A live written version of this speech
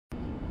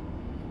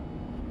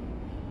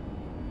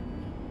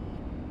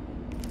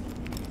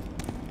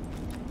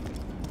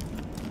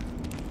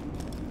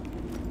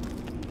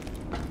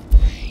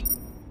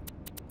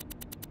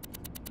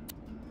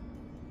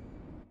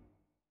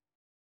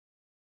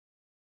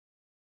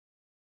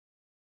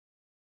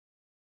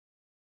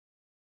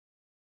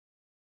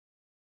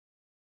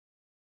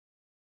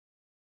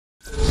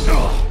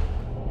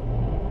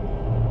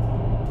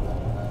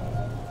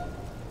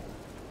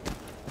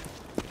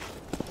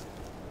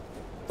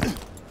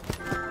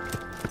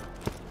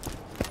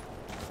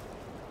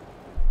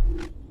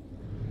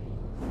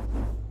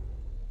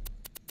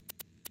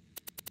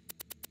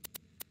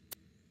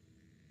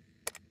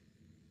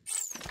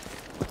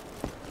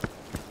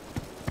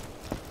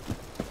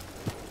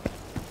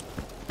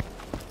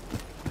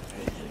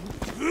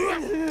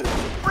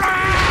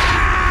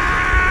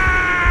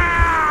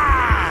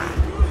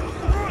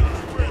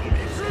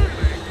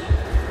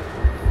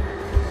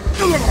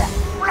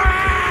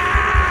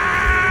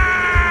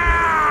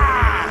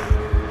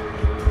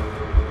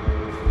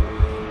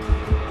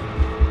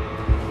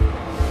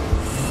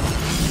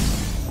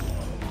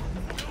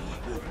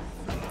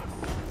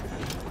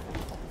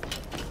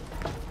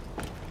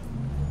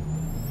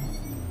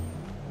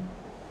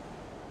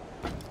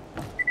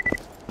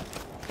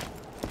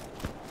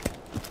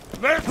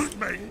Let's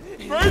make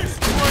face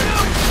play!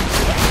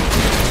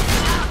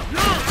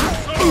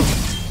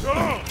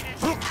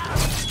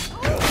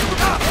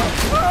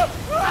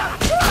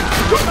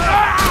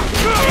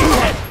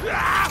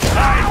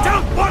 I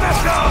don't wanna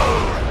go!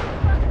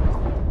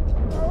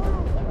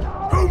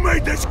 Who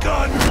made this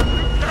gun?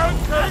 Can't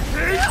take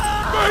me!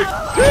 My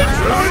kids!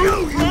 I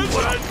know you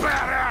what a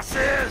badass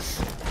is!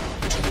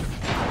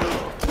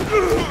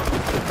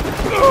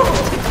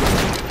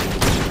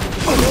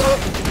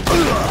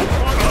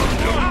 Come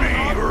to me,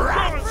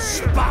 rat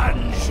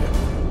sponge!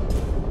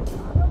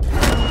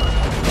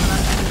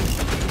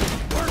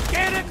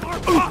 Organic or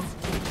bust!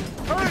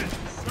 Hey,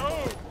 so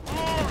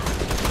far!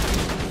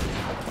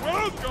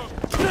 Welcome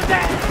to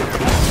that!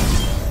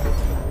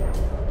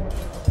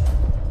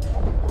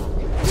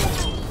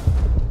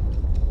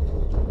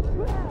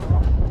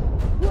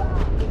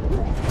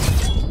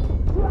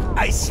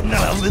 I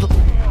smell a little...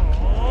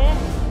 Oh,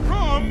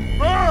 come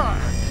back!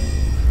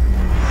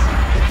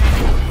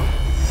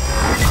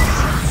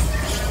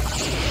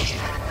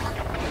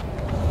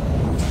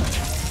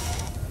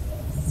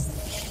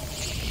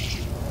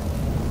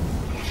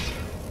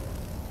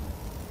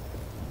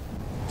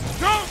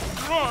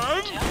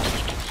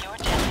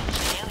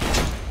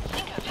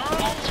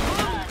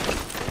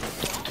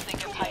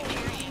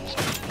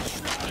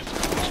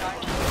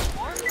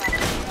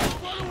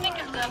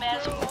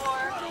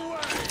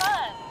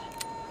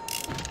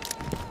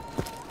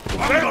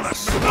 I'm gonna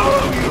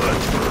swallow you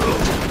through,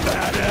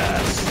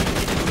 badass!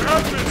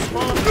 Grab this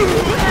one!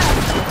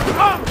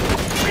 Come!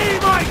 Be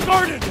my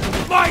garden!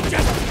 My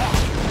destiny!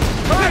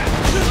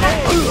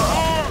 So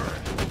hard!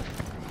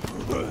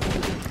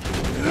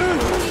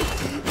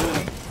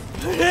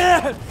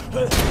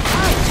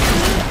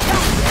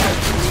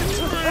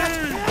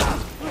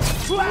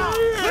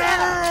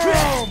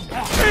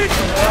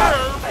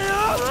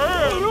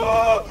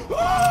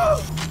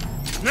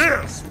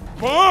 Yes,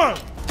 fun!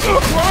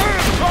 Why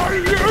are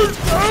you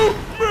so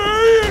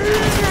mean?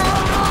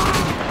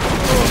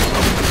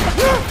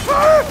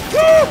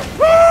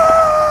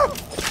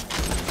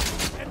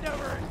 And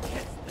over and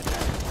kiss the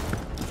death.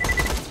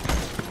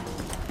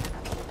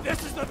 This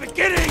is the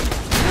beginning!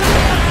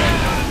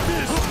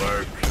 This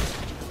work.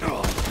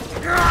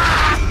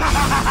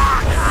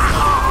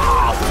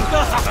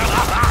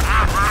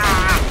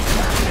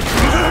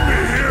 Let me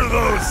hear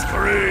those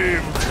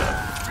screams!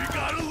 We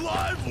got a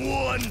live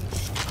one!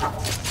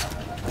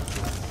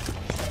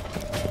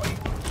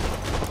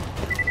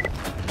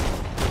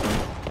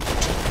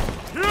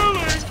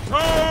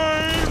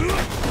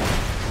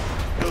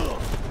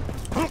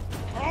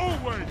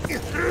 Always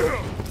kill!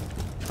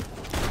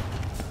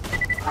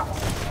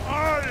 I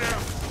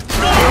am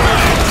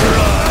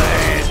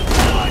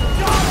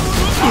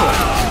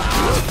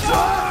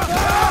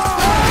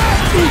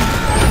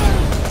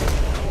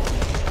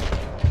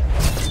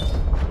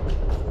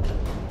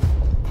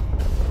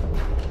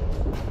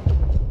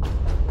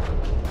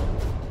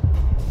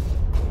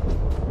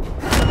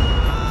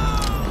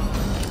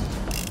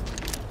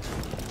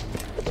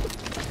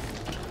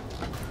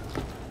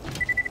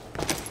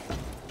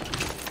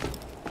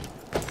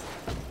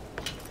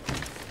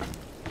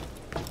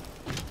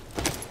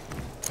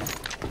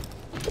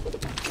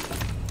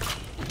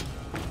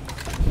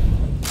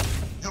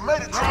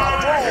made it to my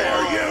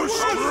door. You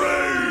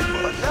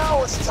scream! But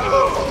now it's time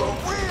for the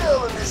real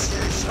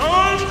initiation.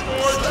 Time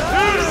for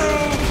two!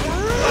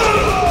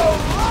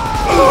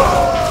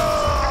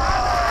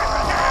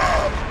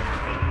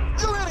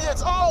 You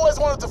idiots always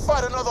wanted to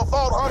fight another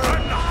Vault Hunter.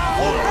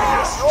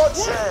 It's your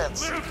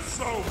chance. Live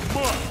so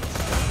much!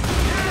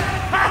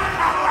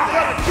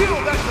 Gotta kill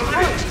that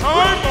gorilla.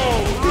 Time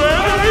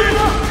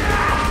already?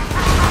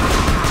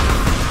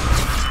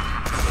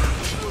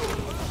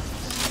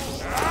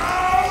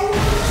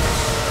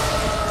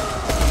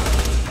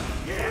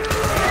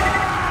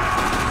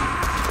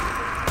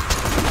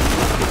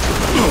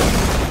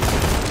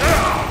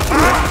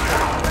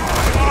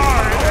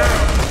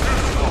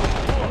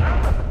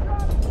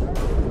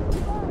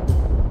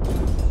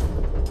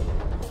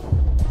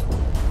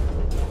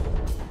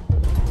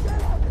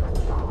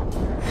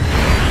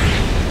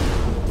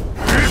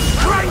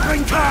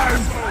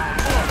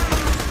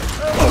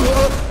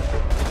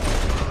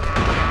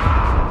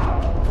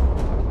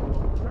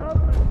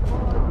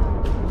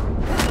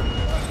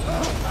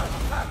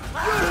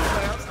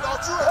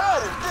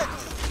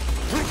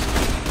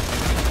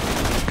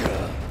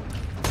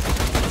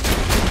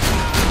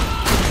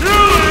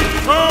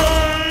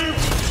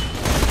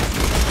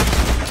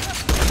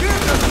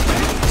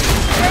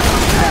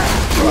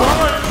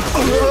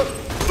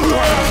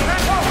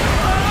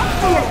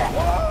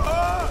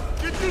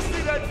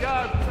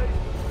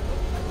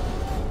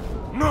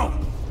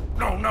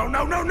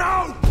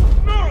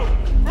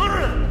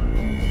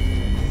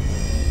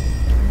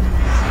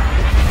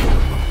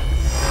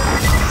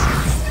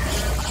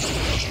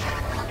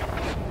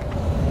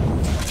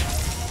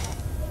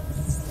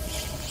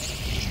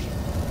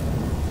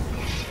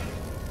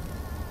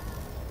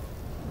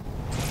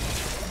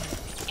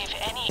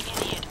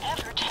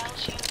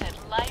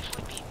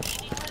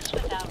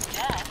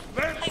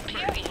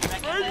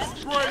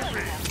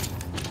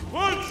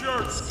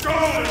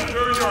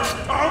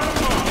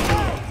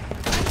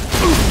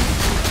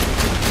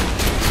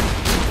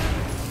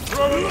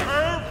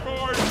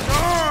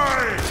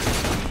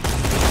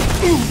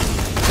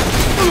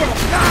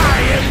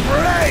 I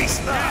embrace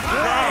the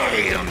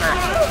flame!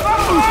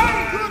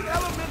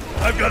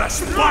 I've got a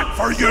spot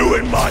for you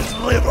in my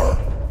liver!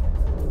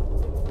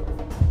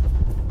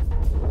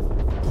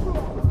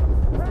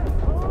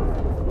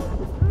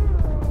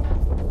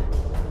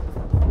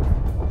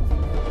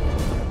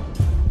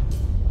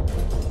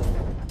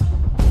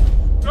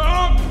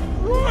 Stop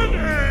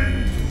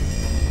running!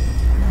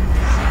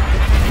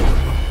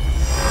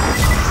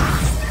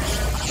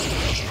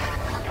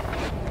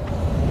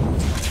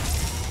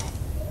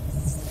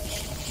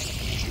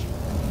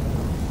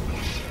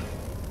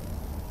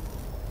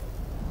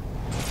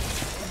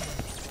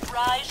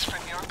 Rise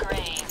from your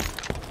grave.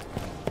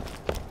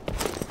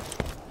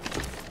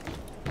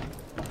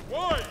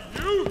 Why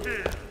you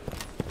here?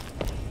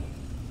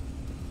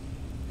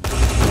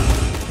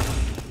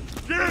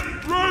 Get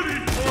ready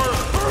for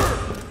her!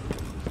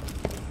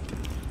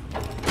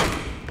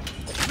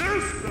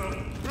 This the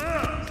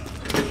best!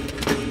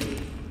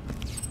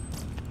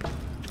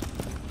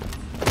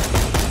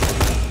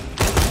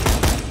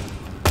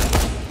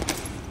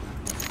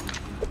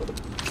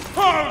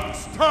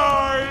 Hugs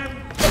time!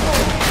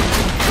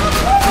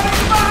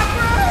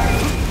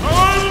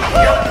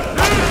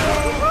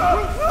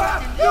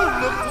 You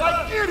look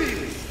like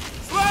idiots!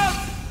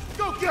 Slabs,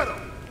 go get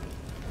them!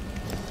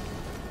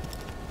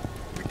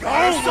 We got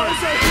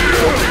ourselves a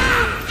hero!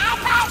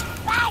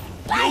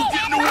 No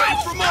getting away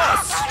from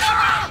us!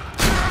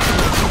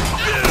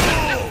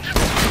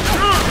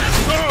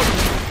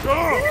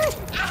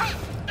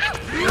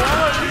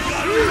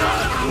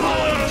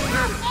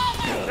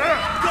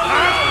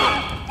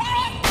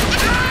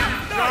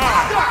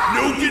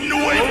 No getting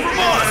away from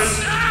us!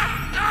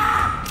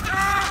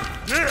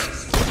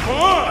 Yes!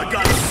 I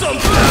got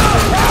something!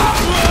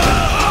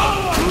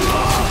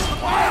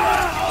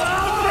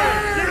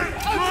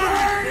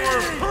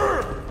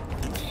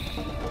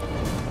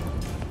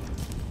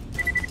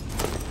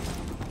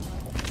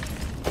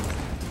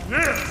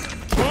 Yes!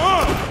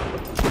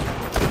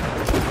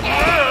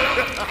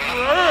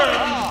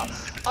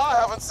 I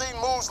haven't seen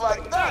moves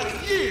like that in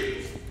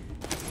years!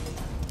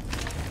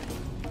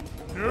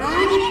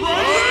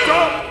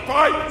 Stop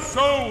fighting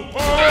so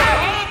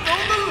hard!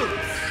 On the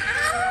loose!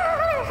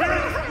 Get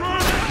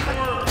ready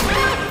for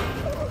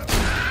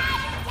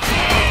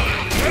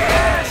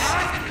yes!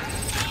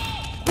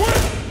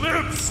 Quit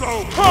live so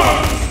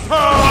hard!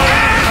 Time!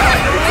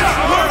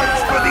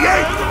 For the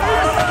eighth!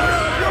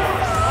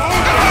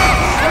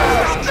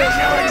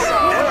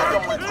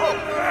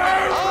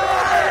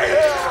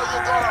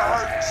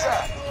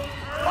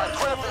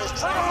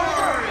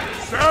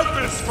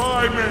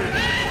 Satisfy me!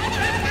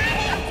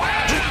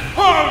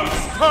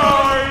 Hugs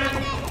time!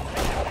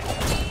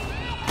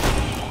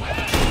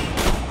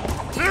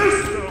 This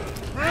the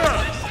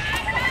best!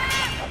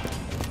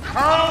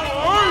 How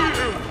are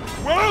you?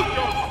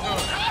 Welcome to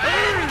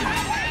Hades!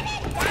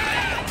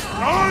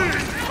 Night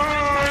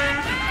time!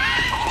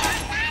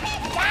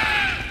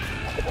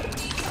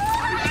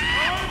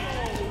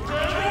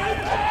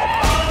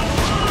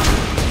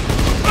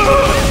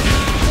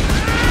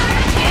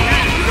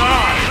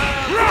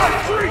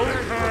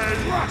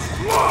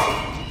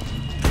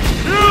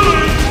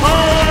 Healing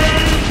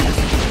time!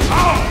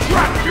 I'll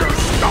wrap your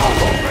skull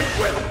open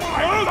with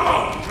my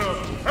love!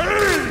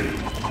 Pain!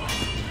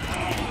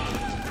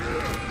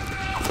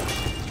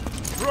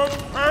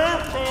 Prepare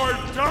for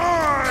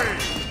die!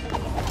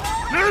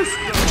 This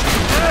is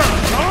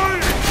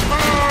dying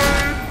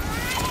time!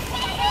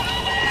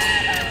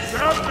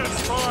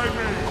 Satisfy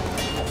me!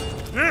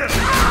 This is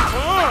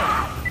fun!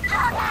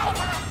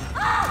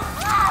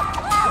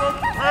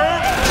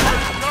 Prepare for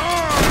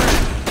die!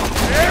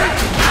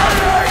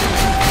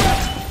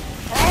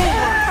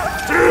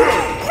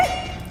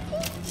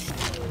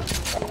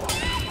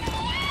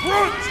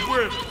 Crunch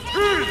with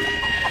teeth!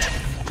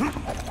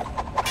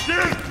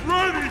 Get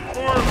ready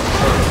for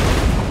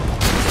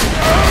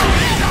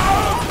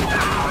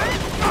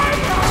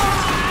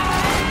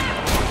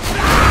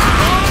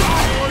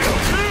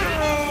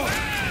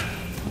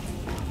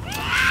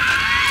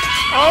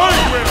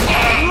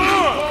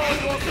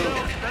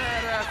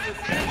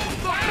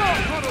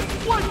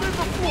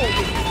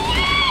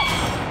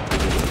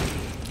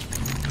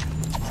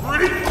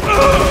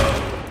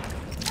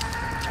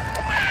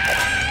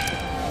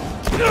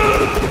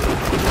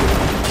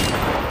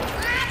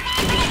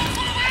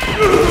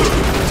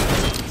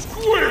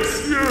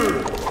squish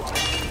you!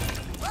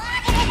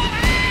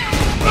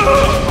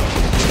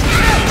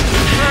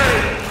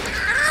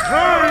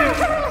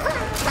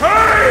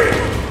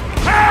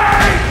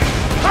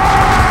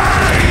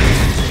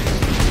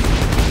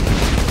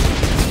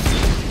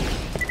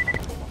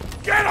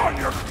 Get on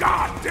your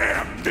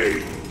goddamn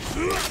knees!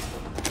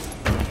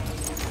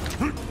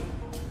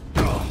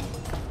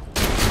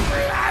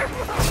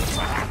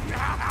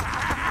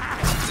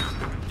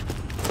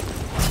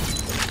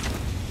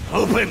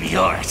 Open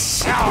your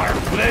sour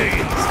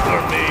veins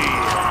for me!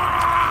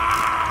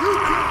 You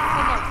killed some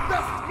of my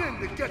best men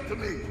to get to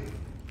me!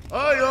 I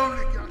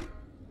only got...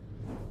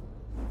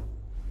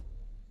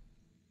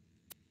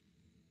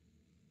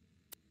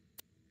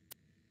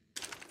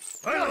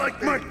 I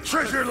like my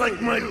treasure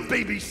like my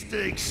baby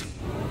steaks.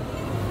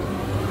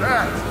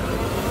 That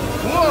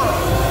was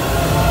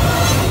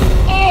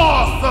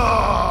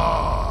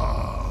awesome!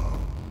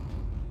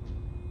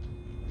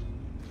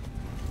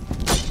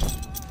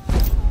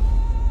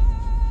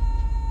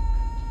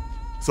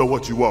 So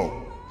what you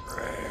want?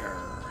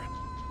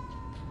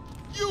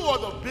 You are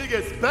the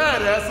biggest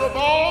badass of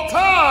all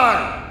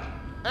time!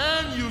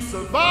 And you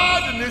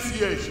survived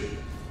initiation.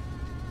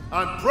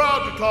 I'm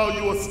proud to call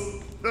you a...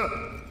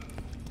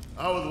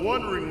 I was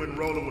wondering when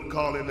Roland would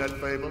call in that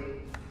favor.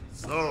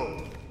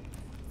 So,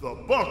 the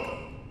bunker.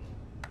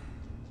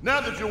 Now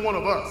that you're one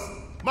of us,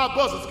 my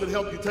buzzers can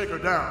help you take her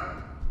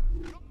down.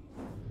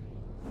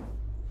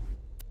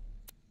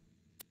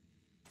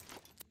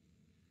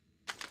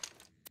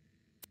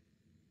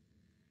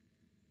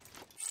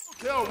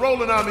 Tell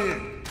Roland I'm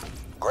in.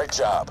 Great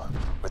job.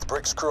 With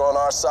Brick's crew on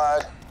our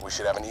side, we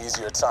should have an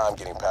easier time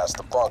getting past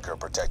the bunker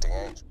protecting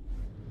Angel.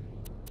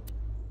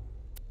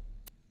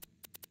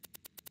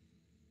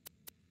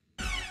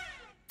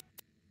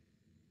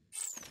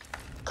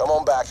 Come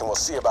on back and we'll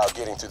see about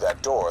getting through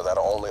that door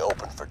that'll only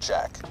open for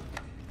Jack.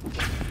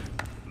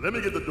 Let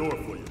me get the door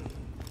for you.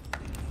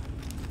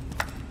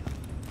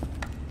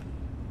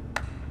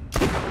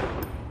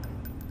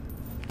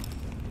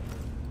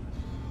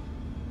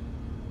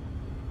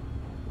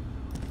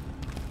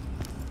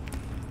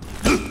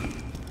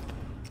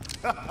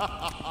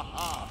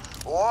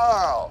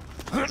 Wow,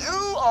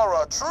 you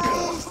are a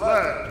true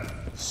Slab.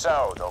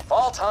 So, the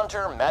Vault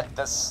Hunter met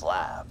the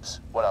Slabs.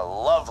 What a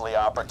lovely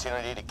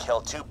opportunity to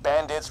kill two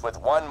bandits with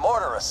one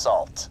mortar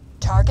assault.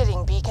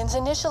 Targeting beacons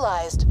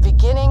initialized.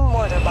 Beginning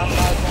mortar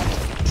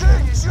bombardment.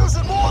 King, he's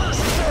using mortars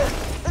again!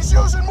 He's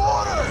using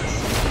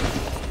mortars!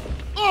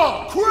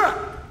 Oh, crap!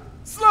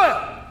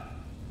 Slab!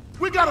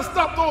 We gotta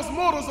stop those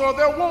mortars or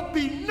there won't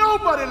be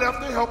nobody left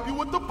to help you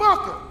with the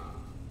bunker!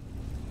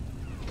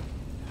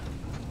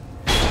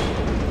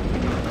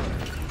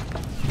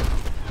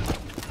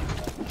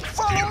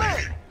 Follow me!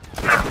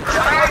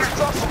 Jack, let's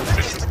drop some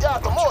beacons to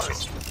guide the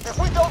mortars. If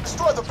we don't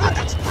destroy the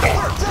beacons,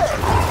 we're dead!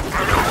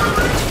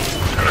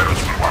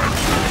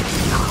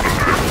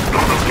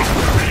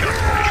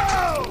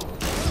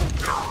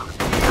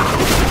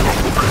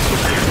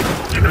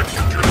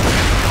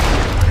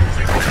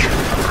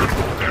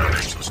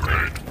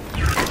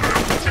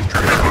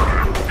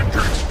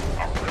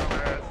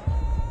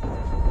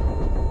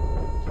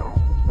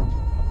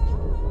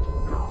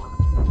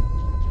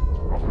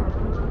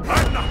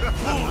 I'm not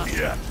fooled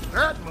yet.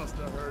 That must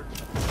have hurt.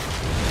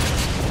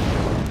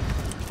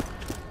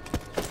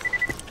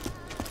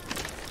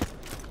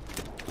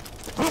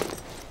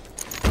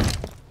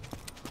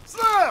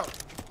 Slab!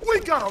 We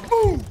gotta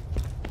move!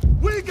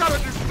 We gotta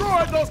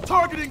destroy those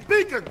targeting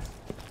beacons!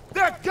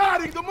 They're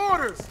guiding the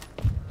mortars!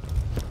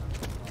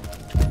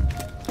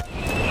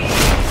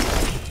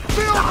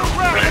 Fill the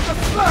rack at the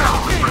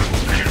slab!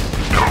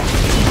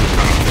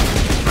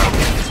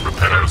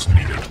 Repairs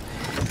needed.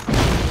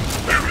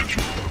 Damage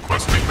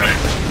requesting made.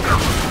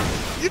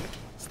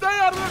 Stay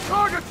out of the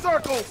target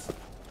circles!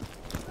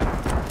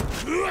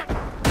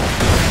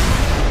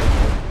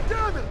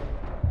 Damn it!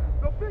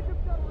 The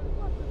beacon's got a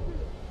reflector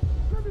shield!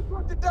 Let me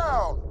punch it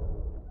down!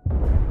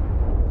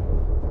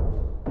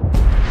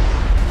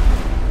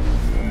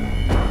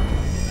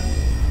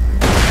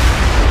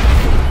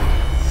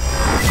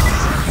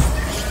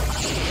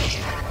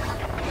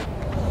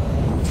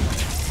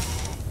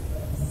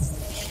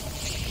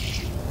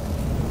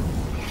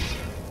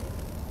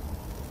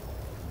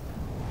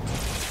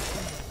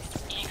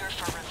 Eager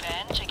for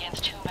revenge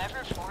against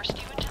whomever forced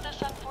you into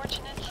this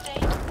unfortunate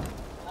state?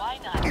 Why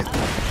not us?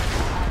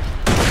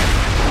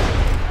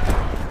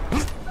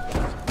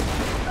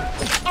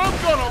 I'm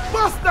gonna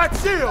bust that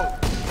shield!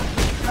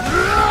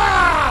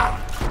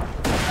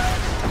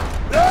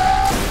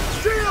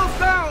 Shields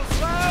down,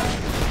 Slab!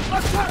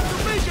 Attack the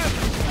beacon!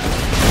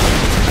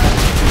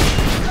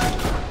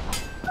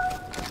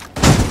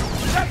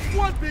 That's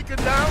one beacon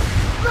down!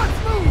 Let's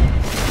move!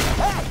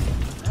 Hey!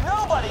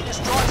 Nobody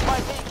destroys my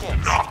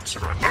beacons! Not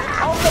surrender.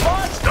 On the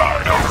monster!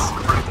 Died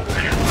over critical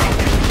pain.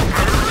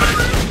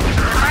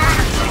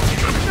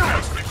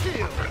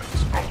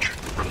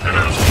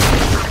 Repairs.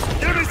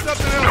 Give me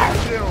something else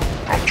to kill!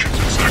 Options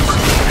exist.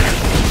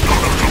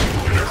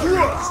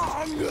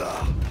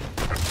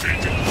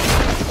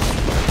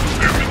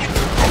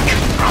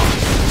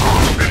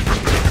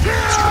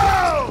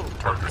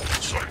 Target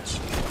sites.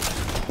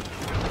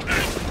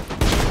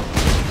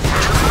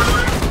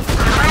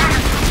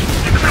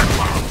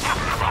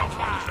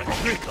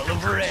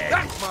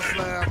 That's my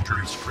slab!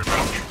 Injuries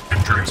rebound.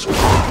 Injuries.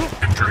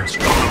 Injuries.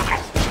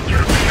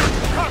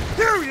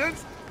 Hyperions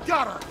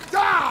gotta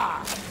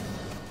die!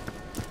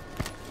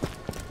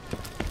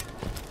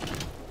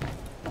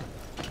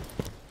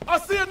 I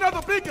see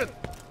another beacon!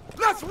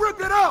 Let's rip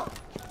it up!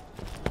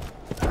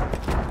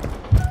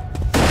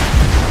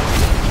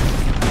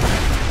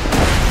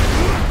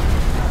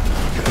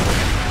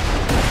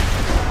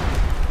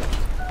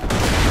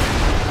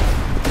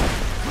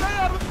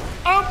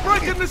 I'm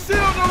breaking the shield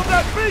on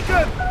that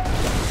beacon!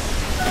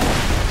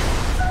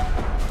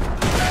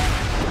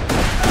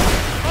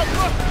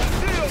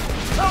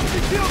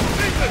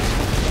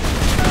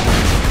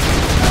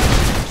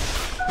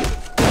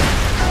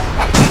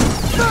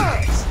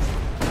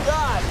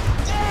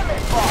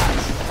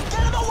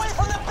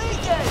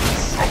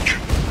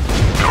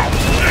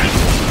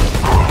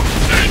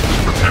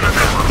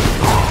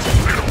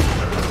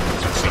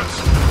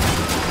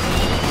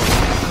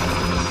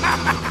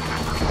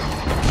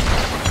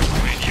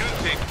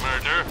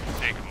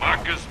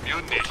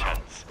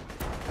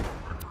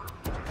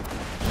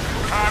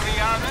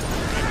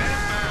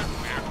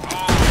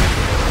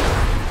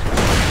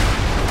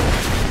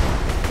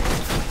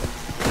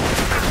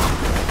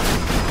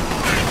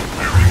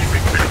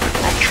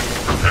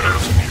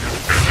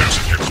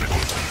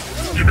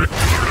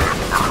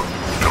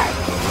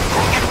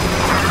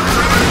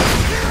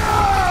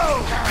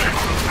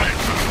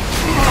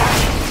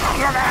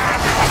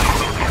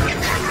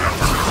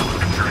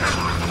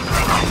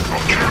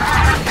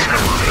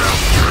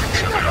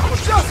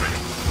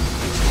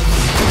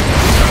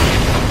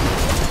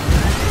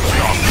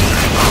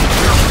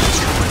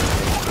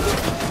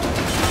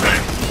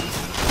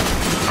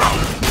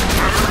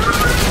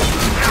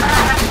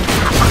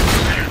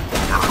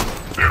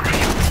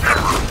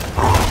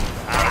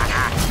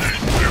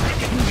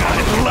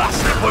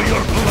 for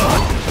your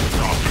blood!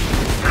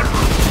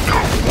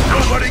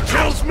 Nobody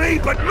kills me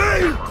but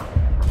me!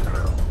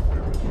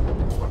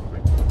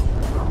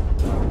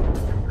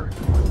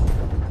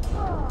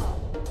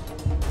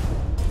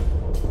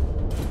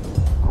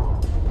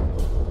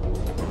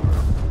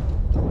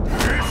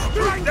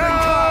 Strike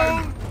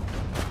down!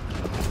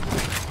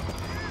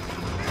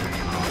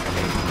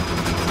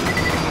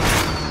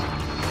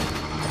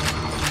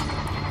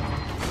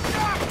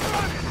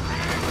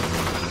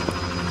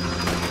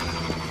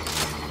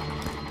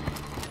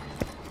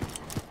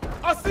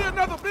 I see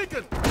another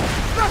beacon!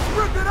 Let's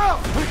rip it out!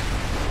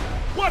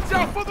 Watch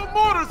out for the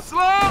mortars,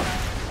 Slav!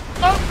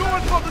 I'm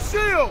going for the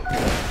shield!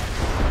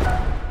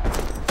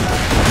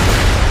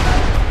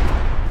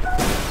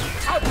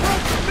 I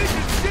broke the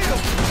beacon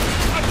shield!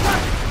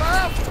 Attack it,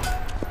 Slav!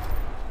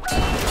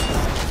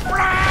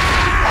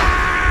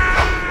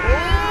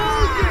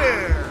 Oh,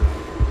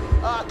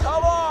 yeah!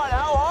 Come on,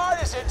 how hard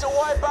is it to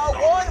wipe out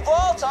one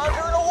vault under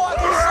an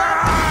Milwaukee sun?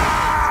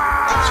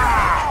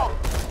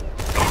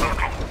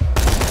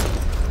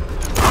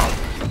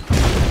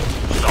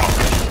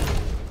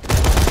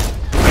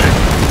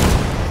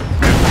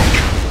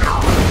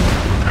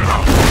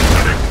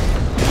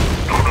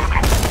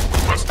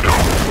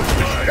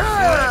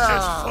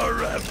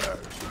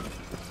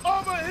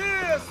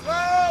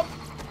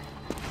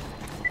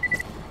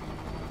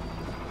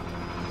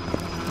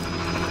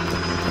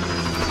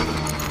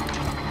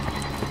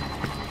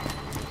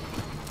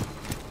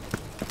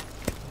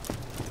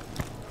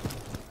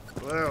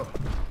 Well,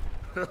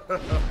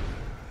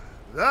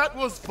 that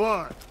was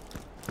fun.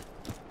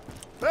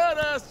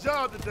 Badass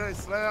job today,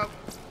 Slab.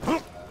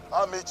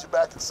 I'll meet you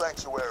back in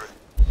Sanctuary.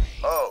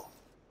 Oh,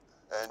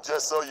 and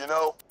just so you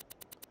know,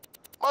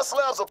 my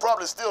slabs will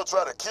probably still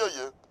try to kill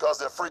you because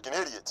they're freaking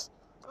idiots.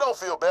 But don't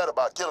feel bad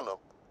about killing them.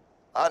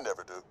 I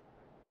never do.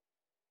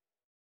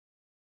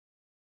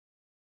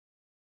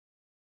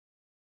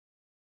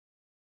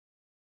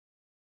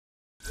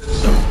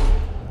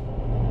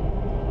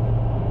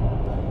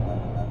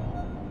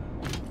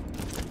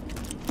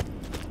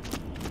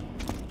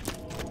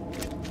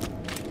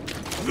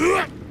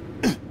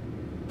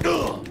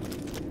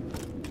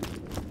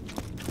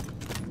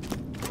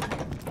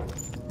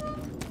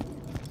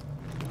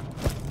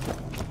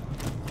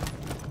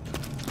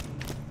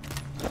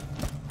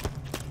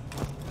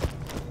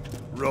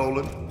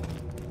 Rolling.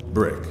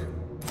 Brick.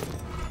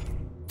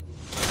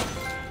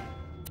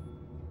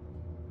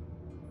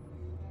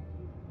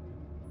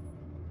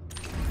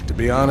 To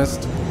be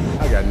honest,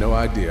 I got no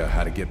idea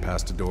how to get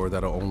past a door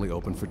that'll only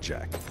open for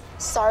Jack.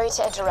 Sorry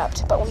to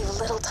interrupt, but we've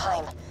little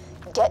time.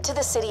 Get to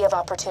the City of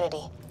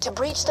Opportunity. To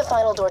breach the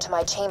final door to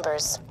my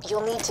chambers,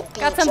 you'll need to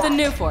be Got something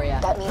Jack. new for you.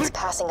 That means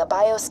passing a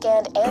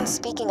bioscan and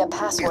speaking a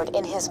password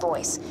in his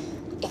voice.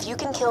 If you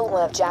can kill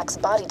one of Jack's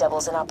body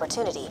doubles in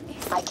Opportunity,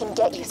 I can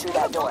get you through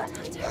that door.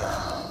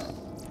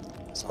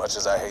 As much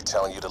as I hate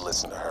telling you to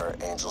listen to her,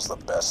 Angel's the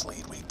best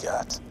lead we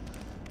got.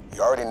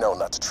 You already know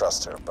not to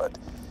trust her, but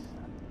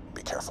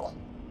be careful.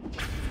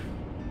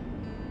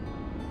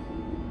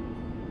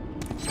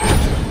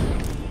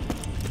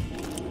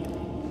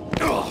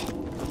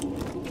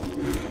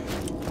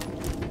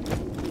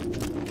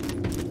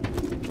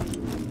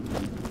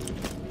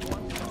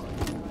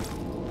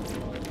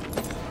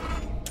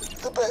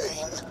 The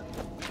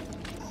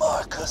Bane.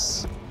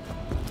 Marcus.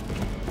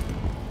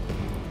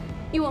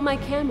 You want my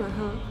camera,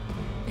 huh?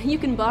 You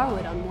can borrow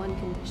it on one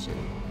condition.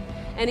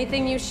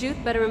 Anything you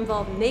shoot better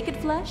involve naked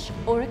flesh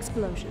or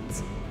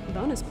explosions.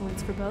 Bonus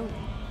points for both.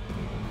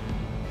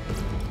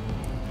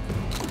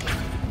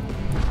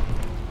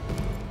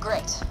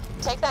 Great.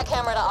 Take that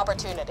camera to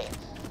Opportunity.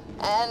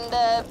 And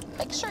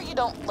make sure you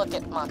don't look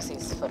at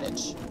Moxie's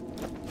footage.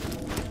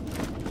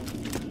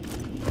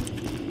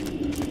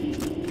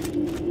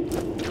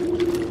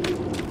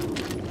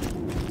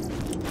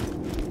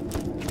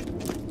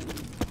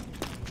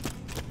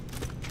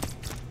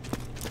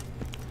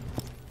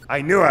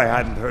 I knew I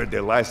hadn't heard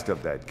the last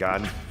of that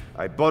gun.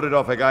 I bought it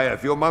off a guy a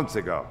few months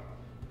ago.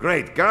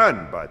 Great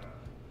gun, but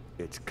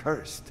it's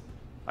cursed.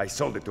 I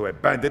sold it to a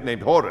bandit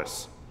named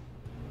Horace.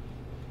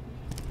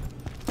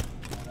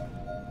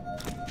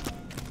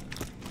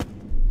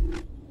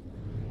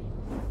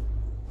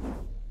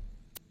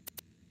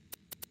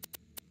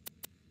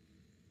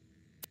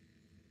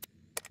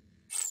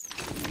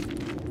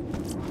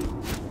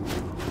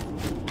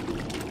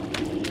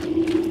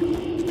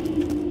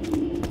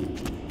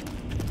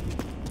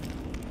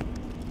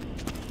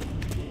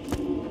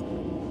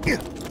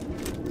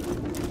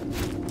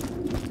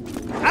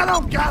 I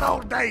don't got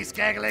all day,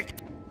 Skagalick.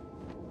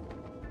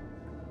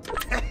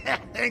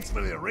 Thanks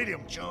for the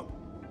iridium, chump.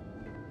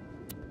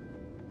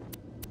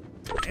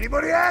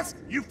 Anybody ask?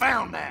 You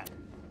found that.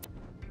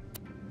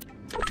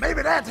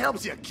 Maybe that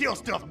helps you kill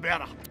stuff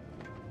better.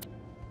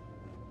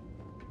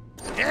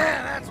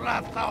 Yeah, that's what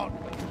I thought.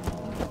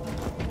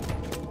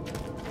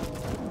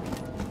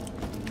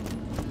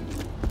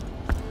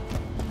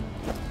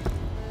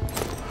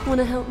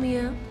 Wanna help me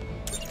out?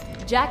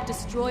 Jack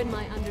destroyed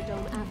my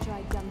Underdome after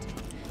I dumped him,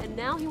 and and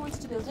now he wants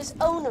to build his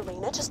own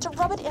arena just to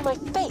rub it in my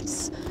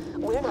face.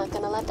 We're not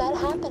gonna let that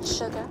happen,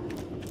 sugar.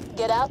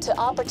 Get out to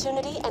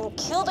Opportunity and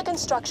kill the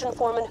construction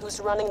foreman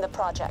who's running the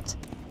project.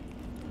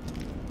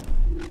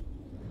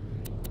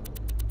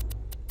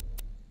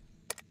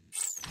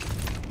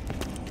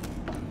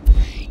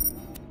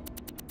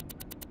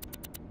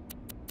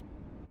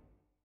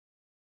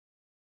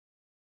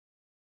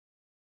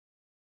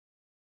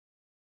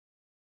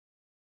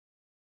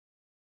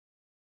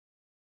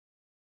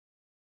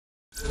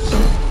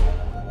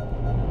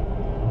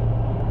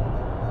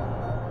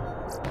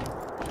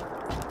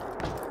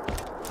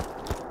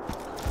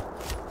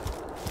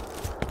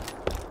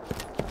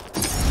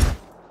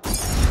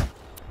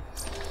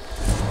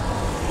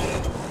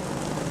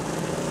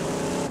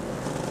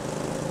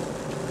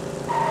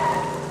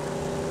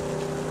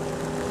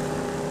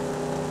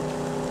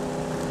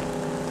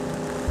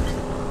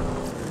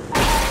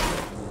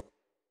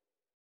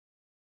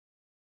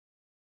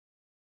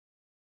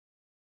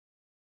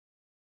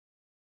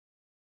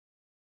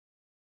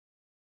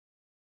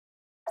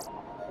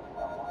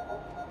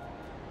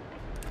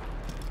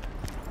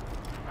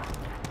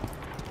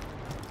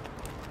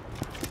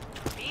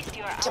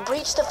 To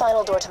breach the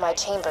final door to my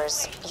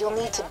chambers, you'll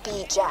need to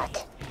be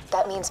Jack.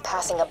 That means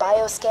passing a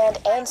bioscan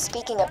and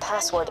speaking a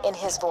password in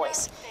his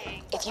voice.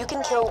 If you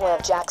can kill one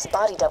of Jack's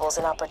body doubles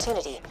in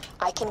Opportunity,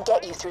 I can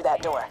get you through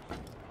that door.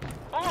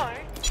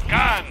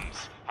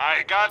 Guns!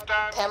 I got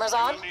that. Cameras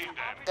on?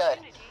 Good.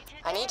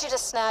 I need you to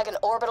snag an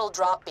orbital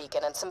drop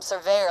beacon and some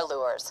surveyor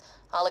lures.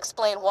 I'll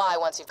explain why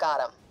once you've got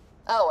them.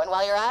 Oh, and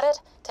while you're at it,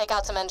 take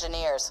out some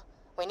engineers.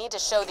 We need to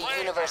show the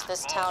universe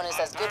this town is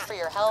as good for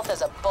your health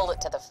as a bullet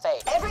to the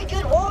face. Every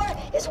good war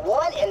is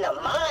won in the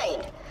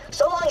mind.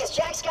 So long as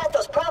Jack's got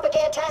those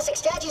propagantastic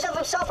statues of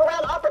himself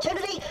around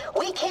Opportunity,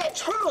 we can't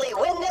truly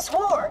win this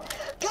war.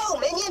 Go,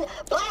 minion!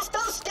 Blast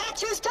those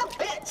statues to